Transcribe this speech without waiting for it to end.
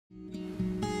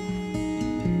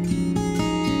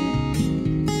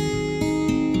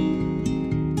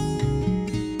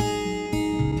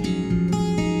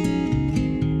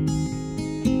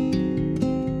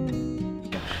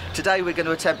Today we're going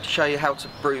to attempt to show you how to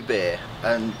brew beer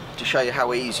and to show you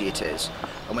how easy it is,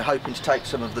 and we're hoping to take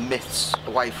some of the myths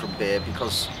away from beer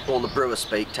because all the brewer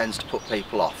speak tends to put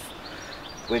people off.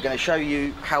 We're going to show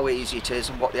you how easy it is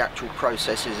and what the actual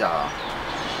processes are.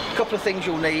 A couple of things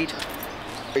you'll need,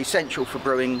 essential for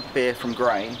brewing beer from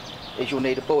grain, is you'll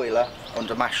need a boiler and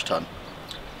a mash tun.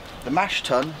 The mash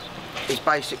tun is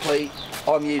basically,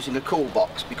 I'm using a cool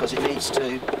box because it needs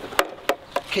to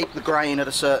keep the grain at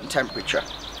a certain temperature.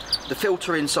 The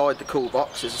filter inside the cool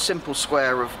box is a simple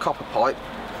square of copper pipe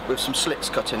with some slits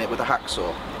cut in it with a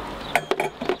hacksaw.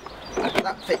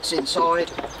 That fits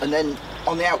inside, and then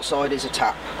on the outside is a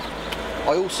tap.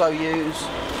 I also use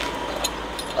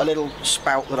a little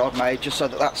spout that I've made just so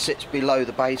that that sits below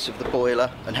the base of the boiler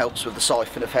and helps with the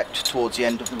siphon effect towards the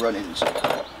end of the run-ins.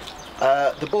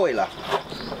 The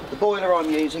boiler I'm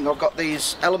using, I've got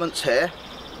these elements here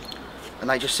and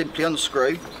they just simply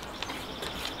unscrew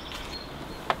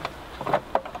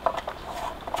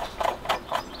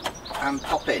and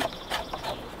pop in,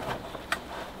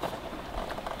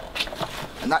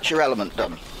 and that's your element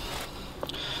done.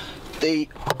 The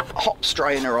hop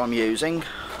strainer I'm using,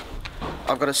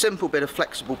 I've got a simple bit of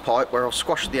flexible pipe where I've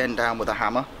squashed the end down with a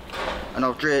hammer, and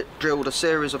I've drilled a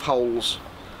series of holes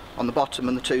on the bottom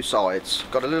and the two sides.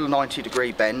 Got a little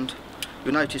 90-degree bend.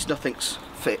 You'll notice nothing's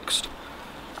fixed,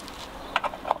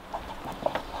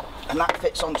 and that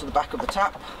fits onto the back of the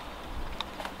tap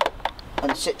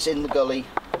and sits in the gully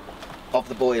of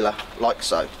the boiler like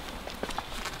so.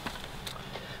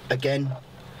 Again,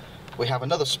 we have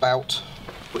another spout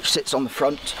which sits on the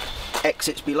front,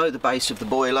 exits below the base of the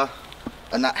boiler,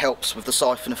 and that helps with the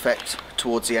siphon effect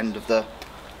towards the end of the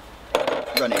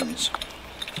run-ins.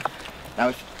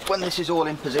 Now when this is all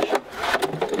in position,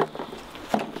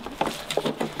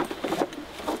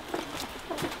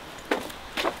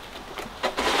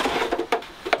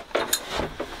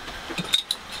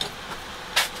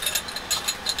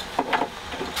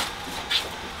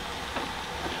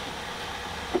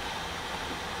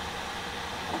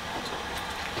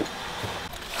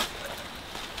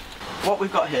 what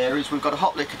we've got here is we've got a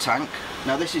hot liquor tank.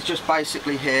 Now this is just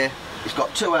basically here, it's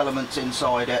got two elements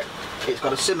inside it. It's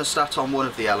got a simmer stat on one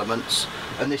of the elements,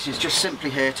 and this is just simply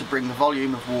here to bring the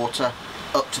volume of water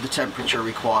up to the temperature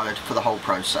required for the whole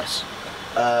process.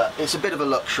 It's a bit of a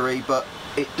luxury, but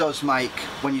it does make,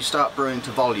 when you start brewing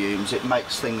to volumes, it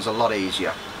makes things a lot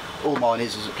easier. All mine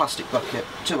is a plastic bucket,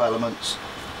 two elements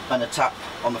and a tap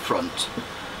on the front.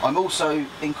 I'm also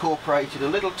incorporated a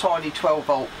little tiny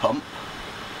 12-volt pump.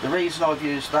 The reason I've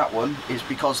used that one is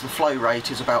because the flow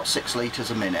rate is about 6 litres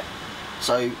a minute.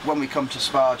 So when we come to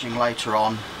sparging later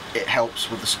on, it helps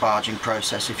with the sparging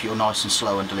process if you're nice and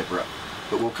slow and deliberate.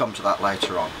 But we'll come to that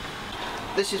later on.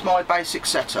 This is my basic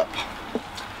setup.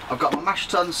 I've got my mash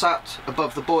tun sat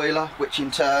above the boiler, which in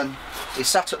turn is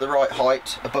sat at the right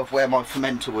height above where my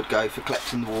fermenter would go for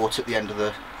collecting the water at the end of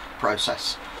the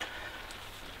process.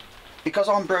 Because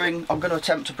I'm going to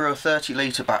attempt to brew a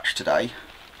 30-litre batch today.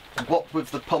 What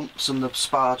with the pumps and the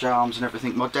sparge arms and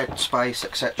everything, my dead space,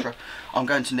 etc., I'm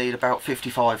going to need about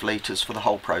 55 litres for the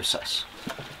whole process.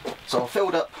 So I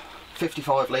filled up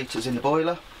 55 litres in the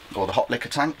boiler, or the hot liquor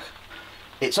tank.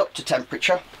 It's up to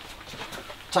temperature.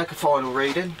 Take a final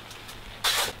reading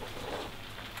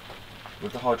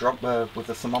with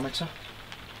the thermometer.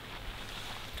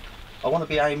 I want to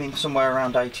be aiming somewhere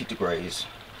around 80 degrees,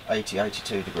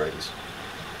 82 degrees.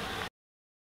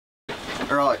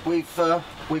 Right,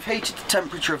 we've heated the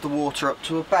temperature of the water up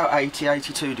to about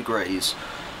 82 degrees.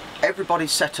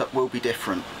 Everybody's setup will be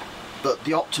different, but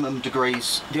the optimum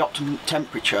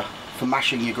temperature for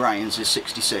mashing your grains is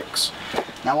 66.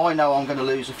 Now I know I'm going to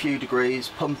lose a few degrees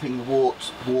pumping the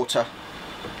water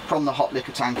from the hot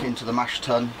liquor tank into the mash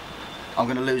tun. I'm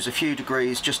going to lose a few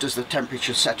degrees just as the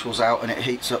temperature settles out and it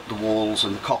heats up the walls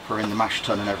and the copper in the mash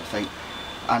tun and everything.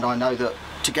 And I know that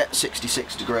to get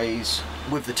 66 degrees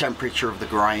with the temperature of the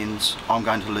grains, I'm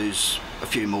going to lose a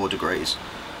few more degrees.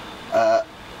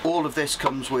 All of this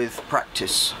comes with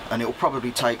practice, and it will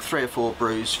probably take 3 or 4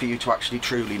 brews for you to actually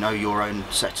truly know your own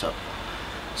setup.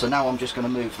 So now I'm just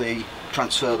going to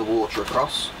transfer the water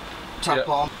across, tap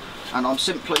on, and I'm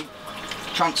simply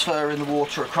transferring the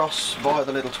water across via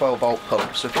the little 12-volt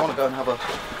pump. So if you want to go and have a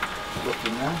look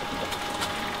in there.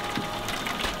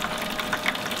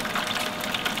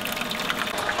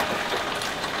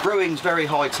 Brewing's very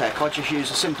high tech. I just use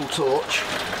a simple torch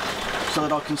so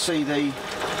that I can see the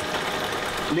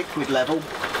liquid level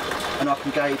and I can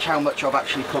gauge how much I've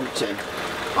actually pumped in.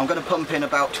 I'm going to pump in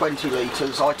about 20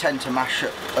 litres. I tend to mash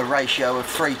at a ratio of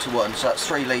 3 to 1, so that's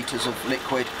 3 litres of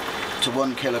liquid to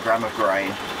 1 kilogram of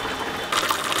grain.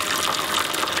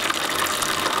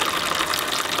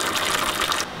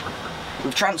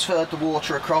 We've transferred the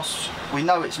water across. We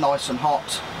know it's nice and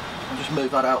hot. I'll just move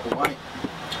that out of the way.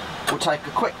 We'll take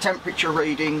a quick temperature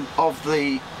reading of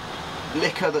the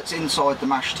liquor that's inside the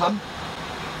mash tun.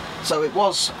 So it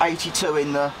was 82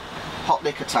 in the hot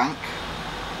liquor tank.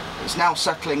 It's now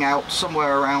settling out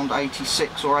somewhere around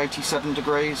 86 or 87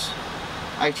 degrees.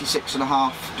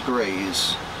 86.5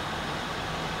 degrees.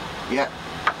 Yeah.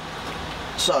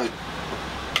 So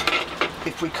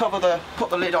if we put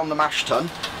the lid on the mash tun,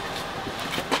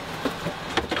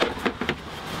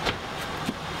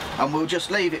 and we'll just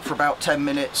leave it for about 10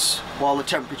 minutes while the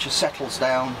temperature settles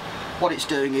down. What it's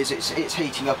doing is it's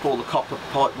heating up all the copper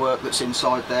pipe work that's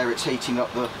inside there, it's heating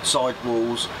up the side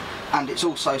walls, and it's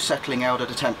also settling out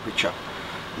at a temperature.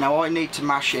 Now I need to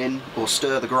mash in or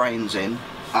stir the grains in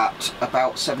at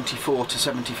about 74 to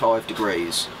 75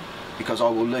 degrees because I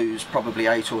will lose probably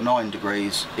 8 or 9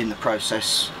 degrees in the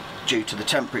process due to the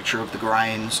temperature of the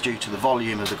grains, due to the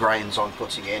volume of the grains I'm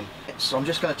putting in. So I'm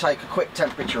just going to take a quick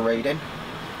temperature reading.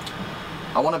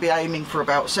 I want to be aiming for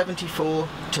about 74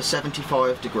 to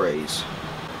 75 degrees.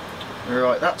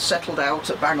 Right, that's settled out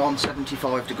at bang on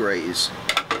 75 degrees.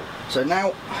 So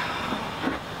now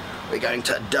we're going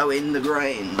to dough in the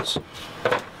grains.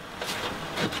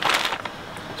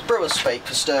 It's brewers speak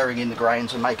for stirring in the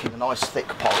grains and making a nice thick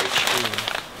porridge.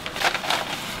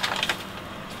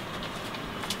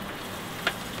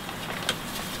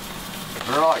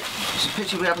 Right, it's a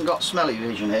pity we haven't got smelly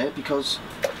vision here because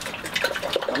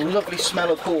a lovely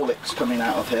smell of Horlicks coming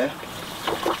out of here.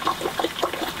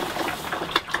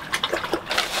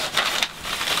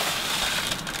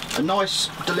 A nice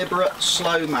deliberate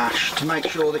slow mash to make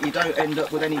sure that you don't end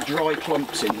up with any dry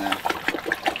clumps in there.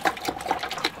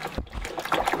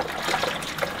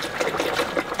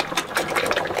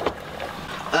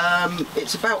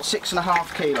 It's about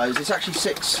 6.5 kilos. It's actually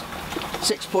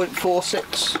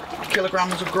 6.46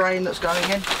 kilograms of grain that's going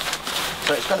in.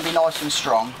 So it's going to be nice and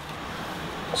strong.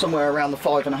 Somewhere around the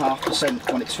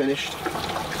 5.5% when it's finished.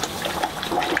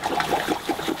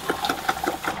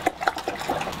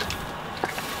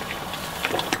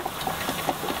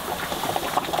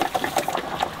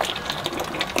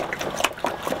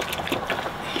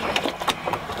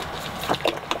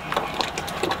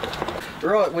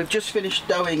 Right, we've just finished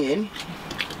doughing in.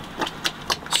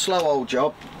 Slow old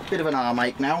job, bit of an arm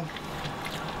ache now.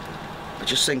 I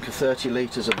just sink of 30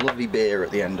 litres of lovely beer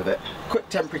at the end of it. Quick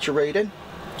temperature reading.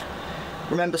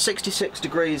 Remember 66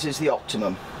 degrees is the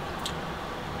optimum.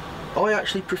 I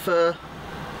actually prefer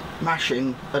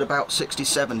mashing at about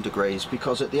 67 degrees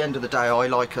because at the end of the day I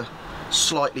like a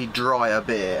slightly drier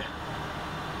beer.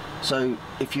 So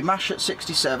if you mash at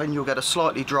 67 you'll get a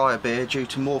slightly drier beer due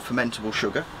to more fermentable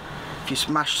sugar. If you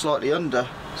smash slightly under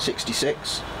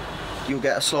 66 you'll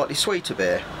get a slightly sweeter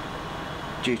beer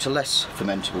due to less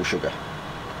fermentable sugar.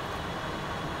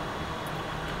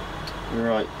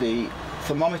 Right, the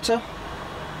thermometer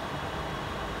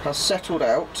has settled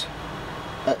out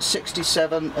at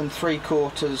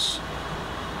 67.75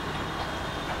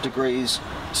 degrees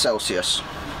Celsius.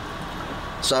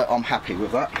 So I'm happy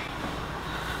with that.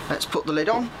 Let's put the lid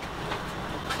on.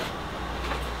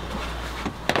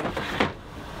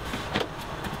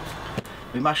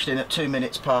 We mashed in at 2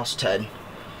 minutes past 10.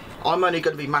 I'm only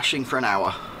going to be mashing for an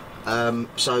hour.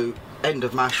 So end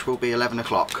of mash will be 11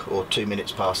 o'clock or 2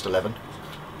 minutes past 11.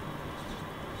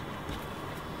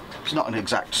 It's not an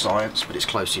exact science, but it's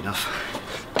close enough.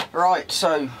 Right,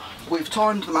 so we've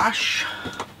timed the mash.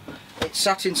 It's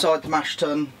sat inside the mash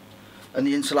tun and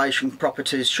the insulation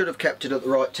properties should have kept it at the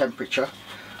right temperature.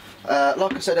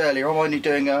 Like I said earlier, I'm only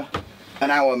doing an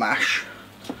hour mash.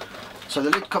 So the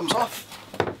lid comes off.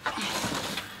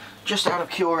 Just out of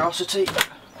curiosity,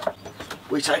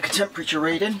 we take a temperature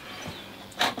reading.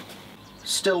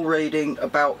 Still reading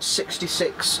about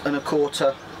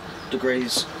 66.25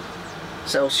 degrees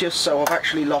Celsius, so I've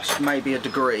actually lost maybe a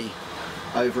degree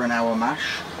over an hour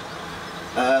mash.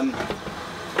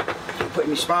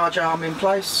 Putting my sparge arm in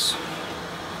place.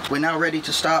 We're now ready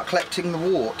to start collecting the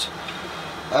wort.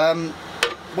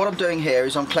 What I'm doing here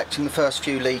is I'm collecting the first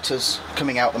few litres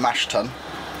coming out the mash tun.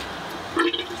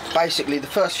 Basically the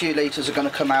first few litres are going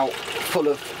to come out full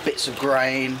of bits of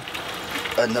grain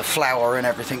and the flour and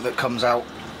everything that comes out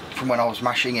from when I was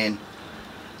mashing in.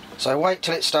 So wait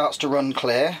till it starts to run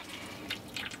clear.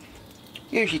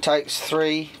 Usually takes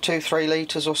 2-3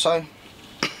 litres or so.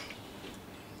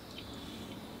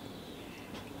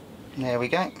 There we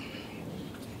go.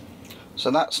 So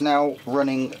that's now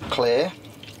running clear.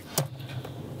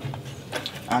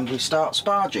 And we start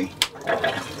sparging.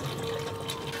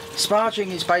 Sparging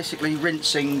is basically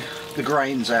rinsing the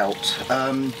grains out.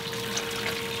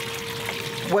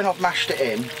 When I've mashed it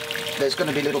in, there's going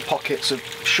to be little pockets of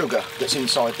sugar that's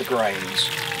inside the grains.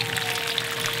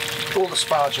 All the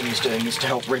sparging is doing is to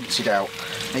help rinse it out.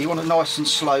 Now you want a nice and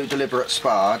slow, deliberate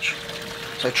sparge,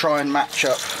 so try and match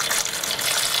up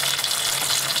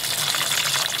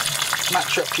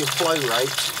your flow rate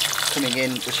coming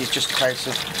in, which is just a case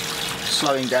of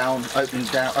slowing down,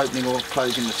 opening or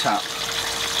closing the tap,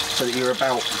 so that you're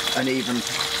about an even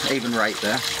rate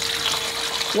there.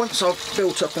 Once I've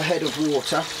built up a head of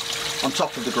water on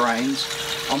top of the grains,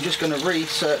 I'm just going to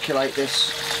recirculate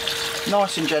this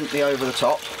nice and gently over the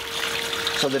top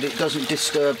so that it doesn't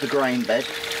disturb the grain bed.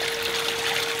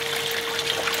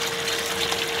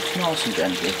 Nice and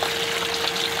gently.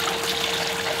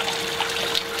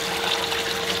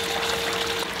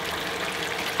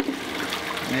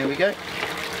 There we go.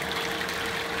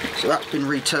 So that's been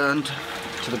returned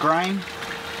to the grain.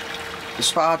 The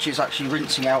sparge is actually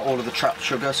rinsing out all of the trapped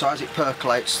sugar, so as it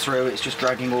percolates through, it's just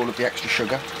dragging all of the extra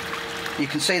sugar. You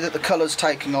can see that the colour's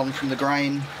taking on from the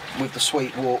grain with the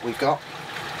sweet wort we've got.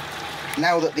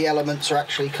 Now that the elements are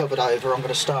actually covered over, I'm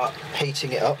going to start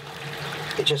heating it up.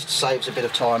 It just saves a bit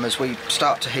of time as we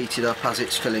start to heat it up as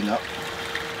it's filling up.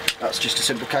 That's just a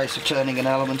simple case of turning an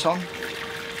element on.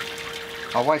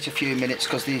 I'll wait a few minutes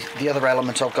because the other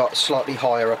element I've got slightly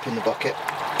higher up in the bucket.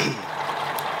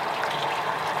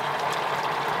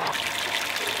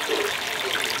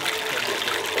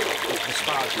 The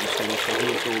sparging is finished, I've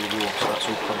used all the water, that's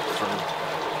all pumped through.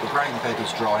 The grain bed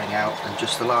is drying out and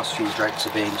just the last few dregs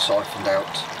are being siphoned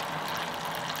out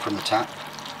from the tap.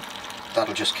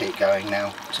 That'll just keep going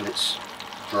now till it's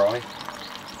dry.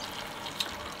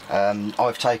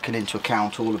 I've taken into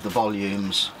account all of the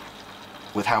volumes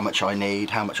with how much I need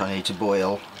to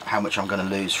boil, how much I'm going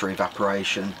to lose for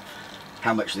evaporation,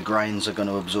 how much the grains are going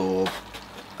to absorb,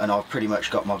 and I've pretty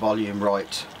much got my volume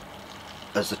right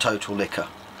as the total liquor,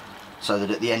 so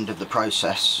that at the end of the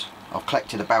process I've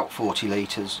collected about 40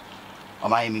 litres.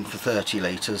 I'm aiming for 30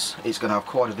 litres. It's going to have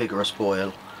quite a vigorous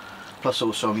boil, plus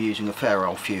also I'm using a fair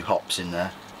old few hops in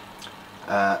there.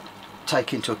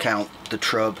 Take into account the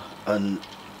trub, and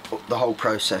the whole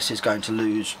process is going to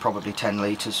lose probably 10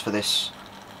 litres for this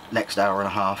next hour and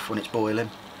a half when it's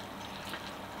boiling,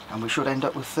 and we should end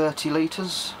up with 30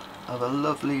 litres of a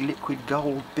lovely liquid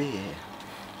gold beer.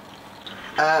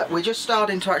 We're just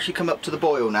starting to actually come up to the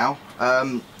boil now.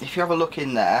 If you have a look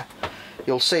in there,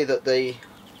 you'll see that the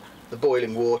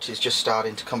boiling water is just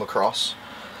starting to come across.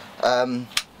 We'll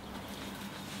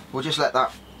just let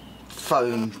that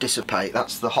foam dissipate.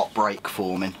 That's the hop break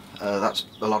forming. That's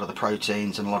a lot of the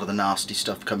proteins and a lot of the nasty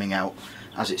stuff coming out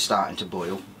as it's starting to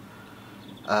boil.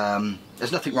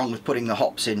 There's nothing wrong with putting the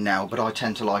hops in now, but I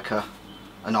tend to like a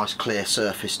nice clear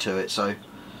surface to it, so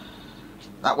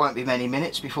that won't be many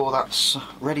minutes before that's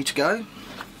ready to go.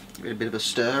 Give it a bit of a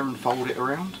stir and fold it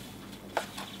around.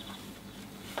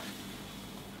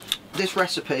 This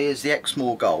recipe is the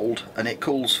Exmoor Gold, and it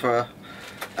calls for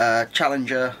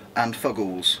Challenger and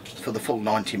Fuggles for the full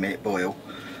 90-minute boil.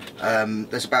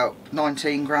 There's about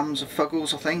 19 grams of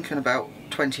Fuggles, I think, and about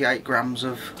 28 grams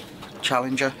of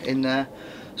Challenger in there.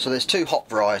 So there's two hop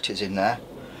varieties in there.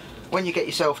 When you get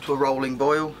yourself to a rolling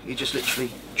boil, you just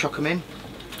literally chuck them in,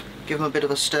 give them a bit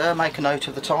of a stir, make a note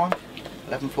of the time,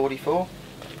 11:44.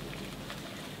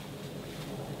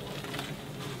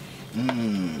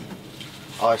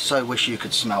 I so wish you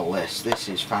could smell this. This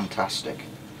is fantastic.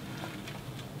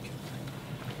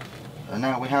 And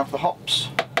now we have the hops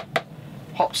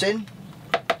in.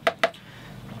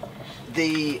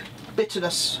 The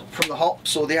bitterness from the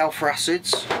hops, or the alpha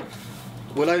acids,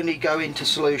 will only go into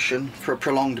solution for a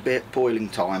prolonged boiling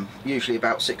time, usually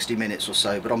about 60 minutes or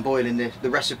so, but I'm boiling the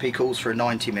recipe calls for a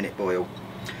 90-minute boil.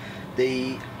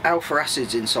 The alpha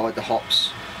acids inside the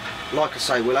hops, like I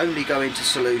say, will only go into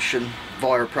solution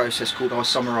via a process called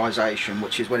isomerization,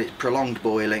 which is when it's prolonged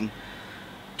boiling.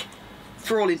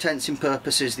 For all intents and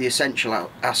purposes, the essential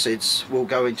acids will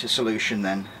go into solution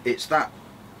then. It's that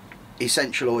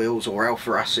essential oils or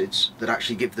alpha acids that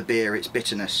actually give the beer its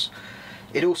bitterness.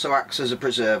 It also acts as a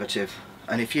preservative,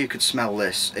 and if you could smell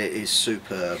this, it is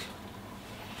superb.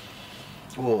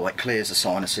 Oh, it clears the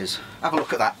sinuses. Have a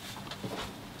look at that.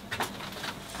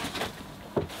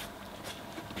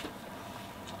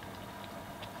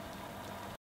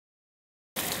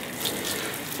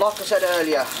 Like I said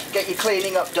earlier, get your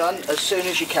cleaning up done as soon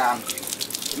as you can.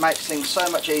 It makes things so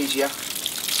much easier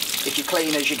if you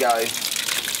clean as you go.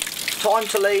 Time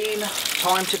to lean,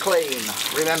 time to clean.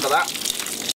 Remember that.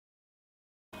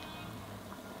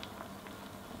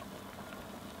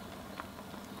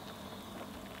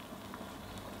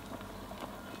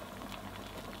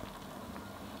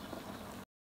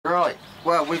 Right,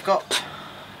 well, we've got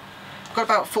got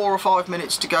about 4 or 5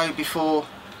 minutes to go before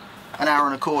an hour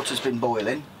and a quarter has been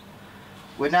boiling.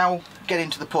 We're now getting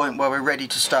to the point where we're ready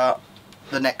to start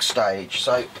the next stage.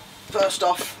 So first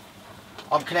off,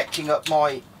 I'm connecting up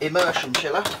my immersion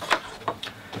chiller,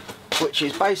 which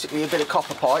is basically a bit of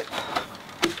copper pipe.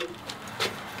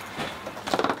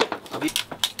 A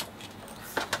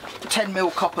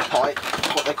 10mm copper pipe,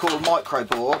 what they call micro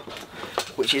bore,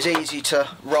 which is easy to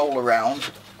roll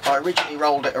around. I originally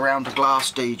rolled it around a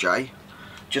glass DJ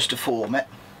just to form it.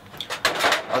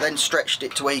 I then stretched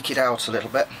it to eke it out a little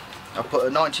bit. I put a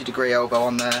 90-degree elbow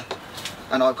on there,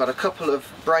 and I've got a couple of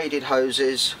braided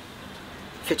hoses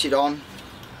fitted on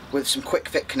with some quick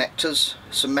fit connectors,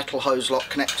 some metal hose lock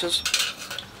connectors.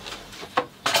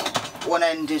 One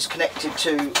end is connected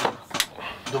to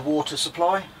the water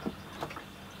supply.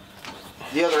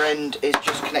 The other end is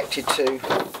just connected to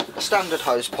a standard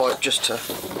hose pipe just to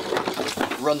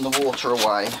run the water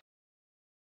away.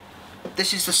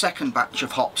 This is the second batch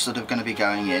of hops that are going to be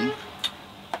going in.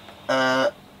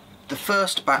 The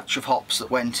first batch of hops that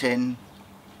went in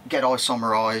get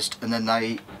isomerized, and then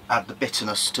they add the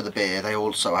bitterness to the beer. They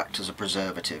also act as a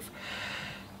preservative.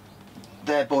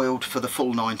 They're boiled for the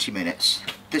full 90 minutes.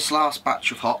 This last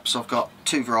batch of hops, I've got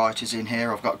 2 varieties in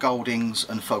here. I've got Goldings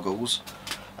and Fuggles.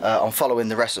 I'm following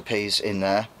the recipes in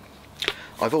there.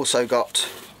 I've also got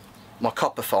my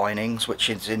copper finings, which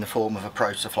is in the form of a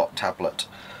Protafloc tablet.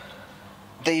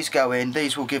 These go in,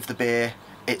 these will give the beer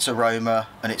its aroma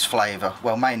and its flavour,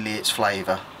 well, mainly its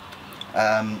flavour.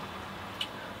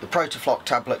 The Protafloc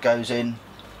tablet goes in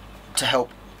to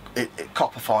help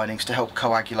copper finings to help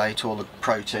coagulate all the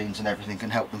proteins and everything,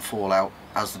 and help them fall out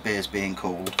as the beer's being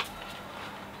cooled.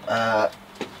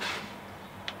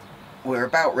 We're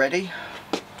about ready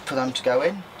for them to go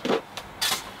in,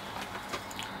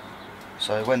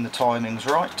 so when the timing's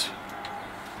right,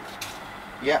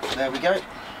 yep, there we go.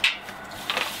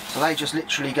 So they just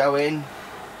literally go in,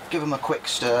 give them a quick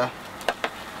stir,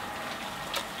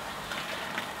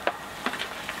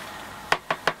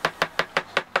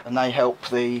 and they help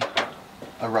the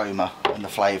aroma and the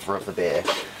flavour of the beer.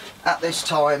 At this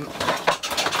time,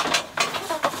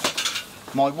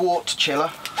 my wort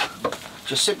chiller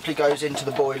just simply goes into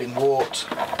the boiling wort,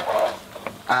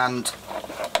 and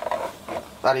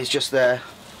that is just there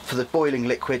for the boiling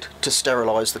liquid to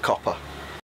sterilise the copper.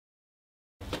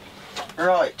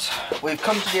 Right, we've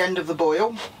come to the end of the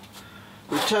boil.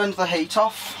 We've turned the heat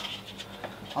off.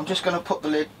 I'm just going to put the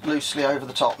lid loosely over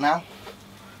the top now,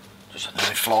 just so no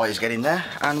flies get in there,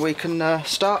 and we can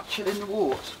start chilling the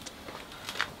wort.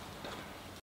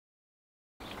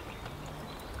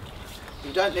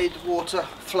 You don't need the water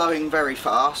flowing very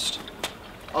fast.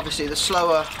 Obviously the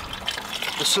slower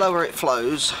it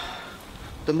flows,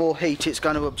 the more heat it's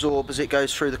going to absorb as it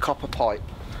goes through the copper pipe.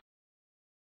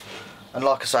 And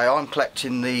like I say, I'm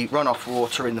collecting the runoff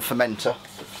water in the fermenter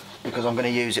because I'm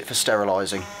going to use it for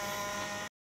sterilising.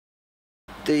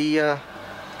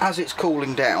 As it's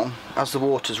cooling down, as the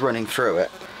water's running through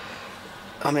it,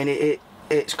 I mean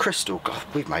it's crystal. God,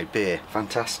 we've made beer,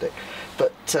 fantastic.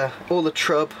 But all the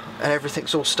trub and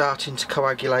everything's all starting to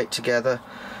coagulate together.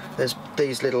 There's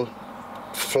these little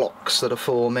flocks that are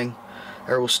forming.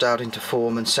 They're all starting to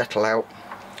form and settle out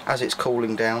as it's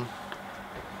cooling down.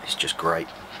 It's just great.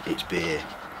 It's beer.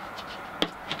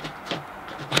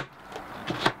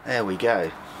 There we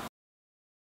go.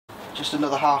 Just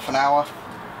another half an hour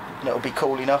and it'll be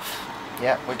cool enough.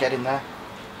 Yeah, we're getting there.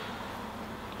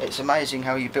 It's amazing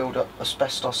how you build up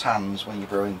asbestos hands when you're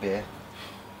brewing beer.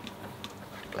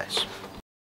 Bless.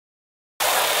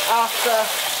 After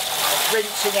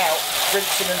rinsing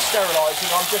and sterilising,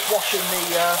 I'm just washing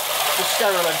the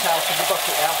sterilant out of the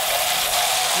bucket now,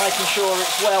 making sure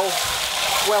it's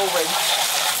well rinsed.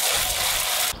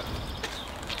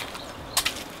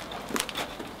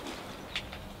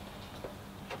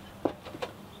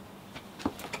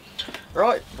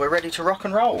 Right, we're ready to rock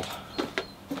and roll.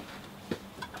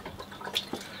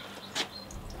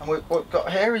 And what we've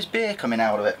got here is beer coming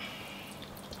out of it.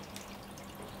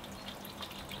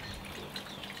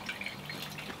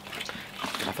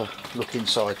 Have a look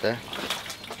inside there.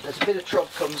 There's a bit of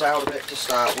trub comes out of it to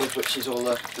start with, which is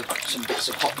all some bits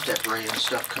of hop debris and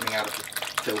stuff coming out of the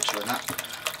filter and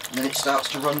that. And then it starts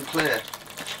to run clear.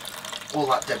 All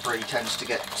that debris tends to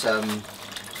get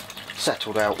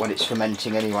settled out when it's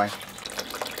fermenting anyway.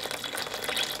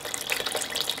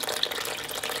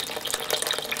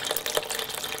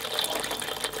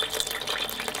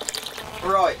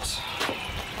 Right,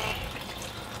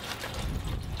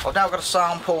 I've now got a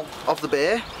sample of the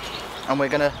beer and we're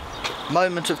going to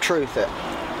moment of truth it.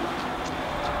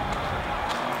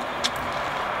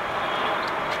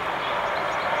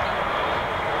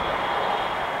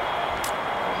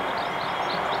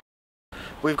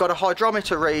 we've got a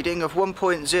hydrometer reading of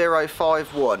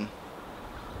 1.051.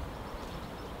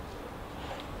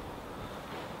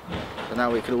 And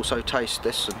now we can also taste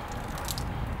this.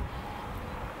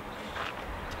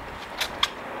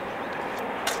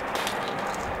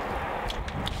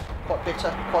 Quite bitter,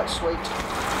 quite sweet.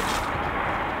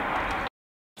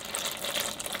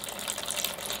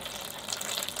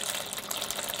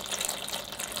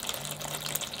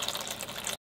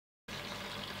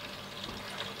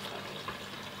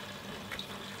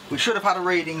 We should have had a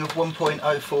reading of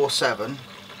 1.047,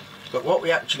 but what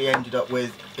we actually ended up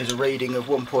with is a reading of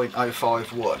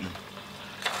 1.051.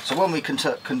 So when we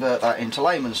convert that into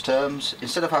layman's terms,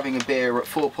 instead of having a beer at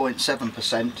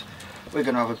 4.7%, we're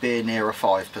going to have a beer near a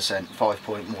 5%,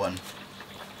 5.1,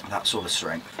 that sort of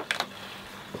strength.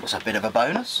 It's a bit of a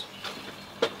bonus.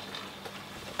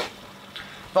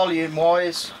 Volume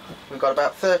wise, we've got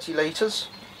about 30 litres.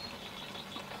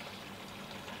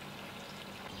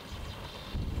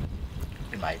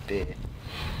 We made beer.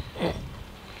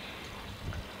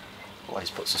 Always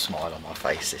puts a smile on my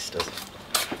face, this does.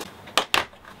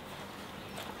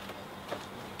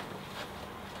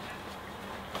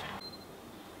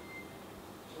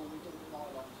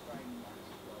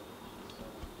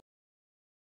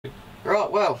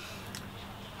 Right, well,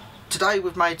 today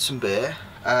we've made some beer.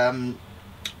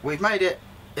 We've made it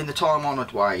in the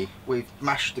time-honoured way. We've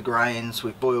mashed the grains,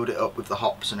 we've boiled it up with the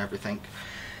hops and everything,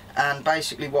 and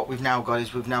basically what we've now got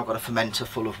is we've now got a fermenter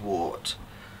full of wort.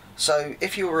 So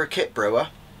if you were a kit brewer,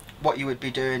 what you would be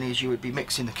doing is you would be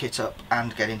mixing the kit up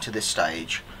and getting to this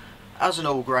stage. As an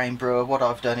all-grain brewer, what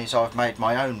I've done is I've made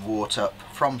my own wort up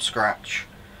from scratch.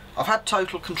 I've had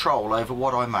total control over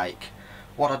what I make,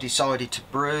 what I decided to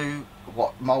brew,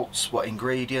 what malts, what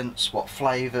ingredients, what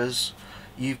flavours.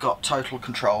 You've got total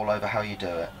control over how you do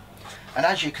it. And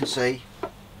as you can see,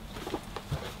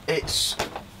 it's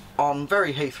on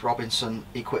very Heath Robinson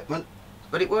equipment,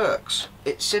 but it works.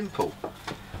 It's simple.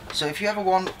 So if you ever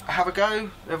want have a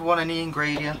go, ever want any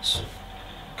ingredients,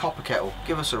 copper kettle,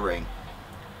 give us a ring.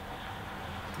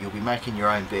 You'll be making your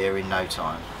own beer in no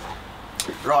time.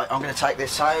 Right, I'm going to take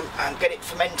this home and get it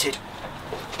fermented.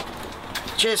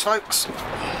 Cheers, folks.